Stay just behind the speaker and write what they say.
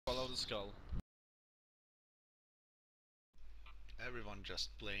skull. Everyone just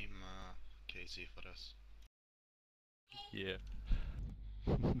blame Casey for this. Yeah.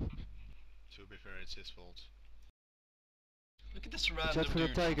 To be fair, it's his fault. Look at this random Check for the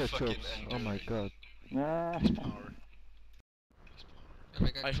dude tiger from fucking chops. Enduring. Oh my god. Peace power. Peace power. Oh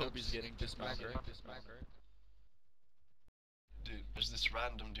my god, I hope Chops. he's getting dismounted. Dude, there's this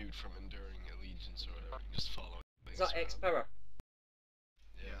random dude from Enduring Allegiance or whatever, just following. Is that X-Power?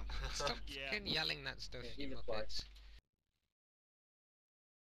 Yeah. Stop Yeah. fucking yelling that stuff, Yeah, you he replied. muppets.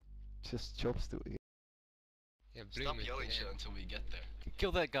 Just chops doing it. Yeah, blue Stop me, yelling yeah. shit until we get there.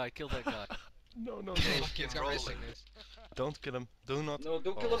 Kill that guy, kill that guy. No, no, Okay, no. fucking He's got roll wrist it. sickness. Don't kill him. Do not. No,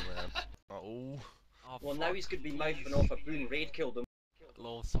 don't kill him. Man. Oh. Oh, Well, fuck. now he's going to be mouthing off a BOON Raid killed him.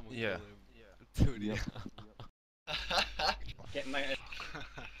 Lol, someone Yeah. kill him. Dude, Yep. Get him out of...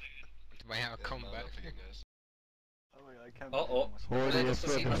 Way out of combat. Oh my god, I can't. Uh-oh. Holy There's shit.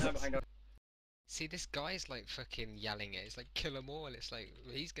 someone behind us. See, this guy's like fucking yelling it. It's like kill them all. It's like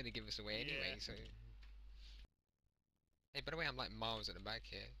well, he's gonna give us away anyway. Yeah. So. Hey, by the way, I'm like miles at the back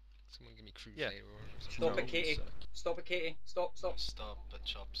here. Someone give me cruise Yeah. later or something. Stop No, it, Katie. Stop it, Katie. Stop, stop. Stop the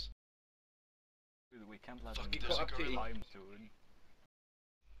chops. Dude, we can't let Fuck, them there's a up to gorilla. climb soon.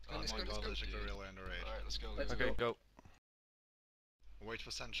 Oh Let's my go, let's god, go. there's a Dude. gorilla in the raid. Alright, let's go. Let's Okay, go. Wait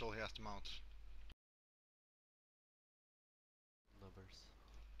for Central, he has to mount. Numbers.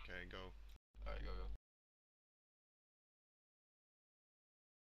 Okay, go. Alright, go.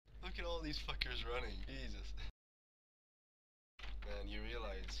 Look at all these fuckers running, Jesus. Man, you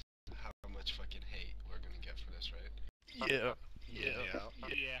realize how much fucking hate we're gonna get for this, right? Yeah. Yeah.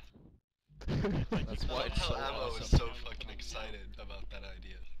 Yeah. That's why it's How so Ammo awesome. is so fucking excited about that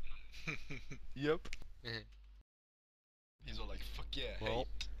idea. Yep. He's all like, fuck yeah, Well,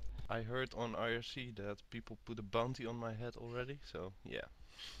 hate. I heard on IRC that people put a bounty on my head already, so yeah.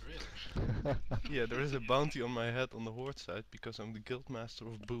 Really? Yeah, there is a bounty on my head on the Horde side because I'm the guildmaster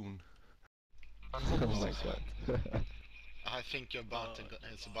of Boon. Oh my god. I think you're about to go,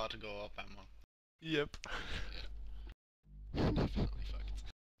 it's about to go up, Emma. Yep. Definitely fucked.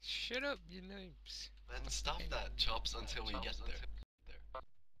 Shut up, you noobs. Man, stop that, chops, until we get there.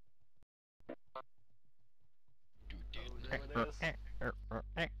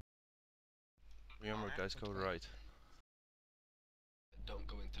 Remember guys, go right. Don't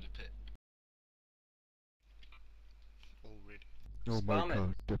go into the pit. Already. Oh my Spam it.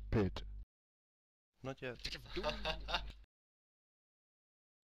 God, the pit. Not yet.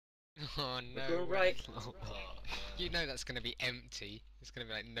 Oh no. Go right. Oh, You know that's gonna be empty. It's gonna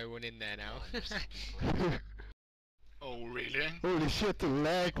be like no one in there now. there's some people. Oh, really? Holy shit, the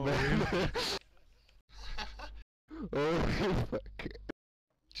lag, man! Oh fuck.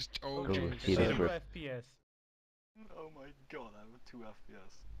 Just old Go dudes. hit it. 2 FPS. Oh my god, I'm at 2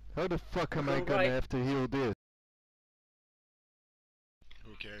 FPS. How the fuck am I Go gonna right. have to heal this?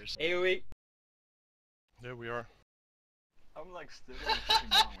 Who cares? AoE. There we are. I'm like still on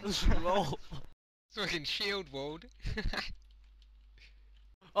the fucking ground. Lol. Fucking shield walled.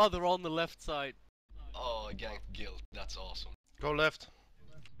 Oh, they're on the left side. Oh, I ganked guild. That's awesome. Go left.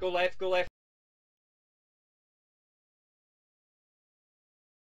 Go left, go left.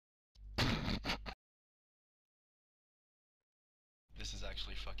 This is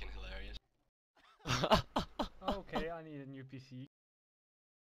actually fucking hilarious. Okay, I need a new PC.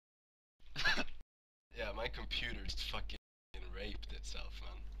 Yeah, my computer just fucking raped itself,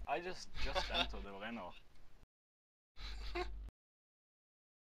 man. I just entered the Renault.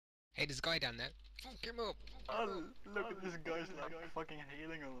 Hey, there's a guy down there. Fuck him up. Oh, look at this guy's like fucking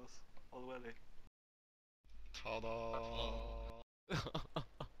healing on us already. Ta-da!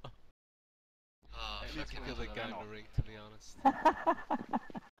 Ah, I need to fucking kill the hell, guy in I the know. ring, to be honest.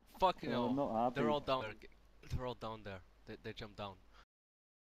 Fucking hell. They're all down. They're all down there. They jump down.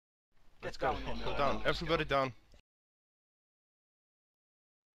 Let's Get go. down, Go no, down. no, Everybody down.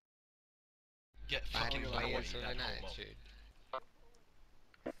 Get Bad fucking away, players with that an homo. attitude.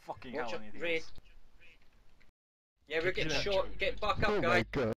 Fucking Watch hell, I it, need Raid. these. Yeah, we're getting Yeah. short. Get back Oh up, my guys.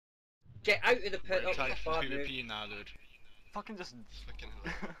 god. Get out of the pit. We're Up tight the for far move. PvP now, dude. Fucking just... It's fucking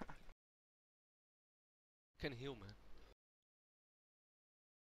hilarious. Can heal, man.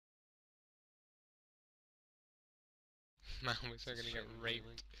 Man, we're so gonna get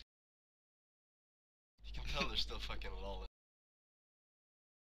raped. You can tell they're still fucking lolling.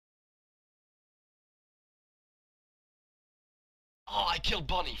 Oh, I killed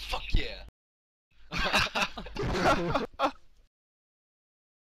Bonnie! Fuck yeah!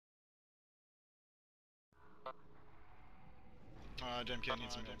 JMK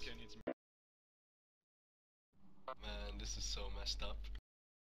needs some Man, this is so messed up.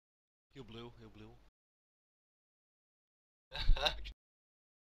 Heal blue, heal blue.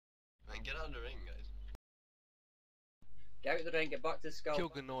 Man, get out of the ring, guys. Get out of the ring, get back to the skull. Kill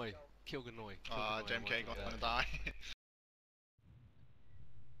Ganoi. Kill Ganoi. JMK gonna gonna die.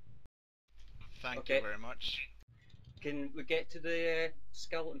 Thank Okay. you very much. Can we get to the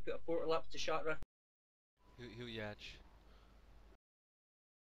skull and put a portal up to Shatra? Heal Yatch.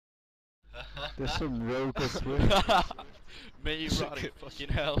 There's some rogue as well. May you rot in fucking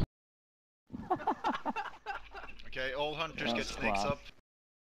hell. Okay, all hunters That's get snakes class. up.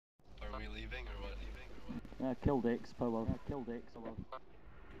 Are we leaving or what? Yeah, killed X, power. Killed X, power.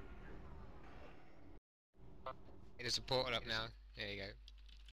 There's a portal up now. There you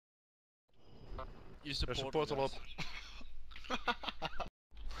go. Use the There's a portal portal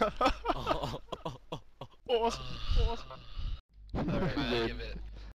guys. Awesome. Alright, give it.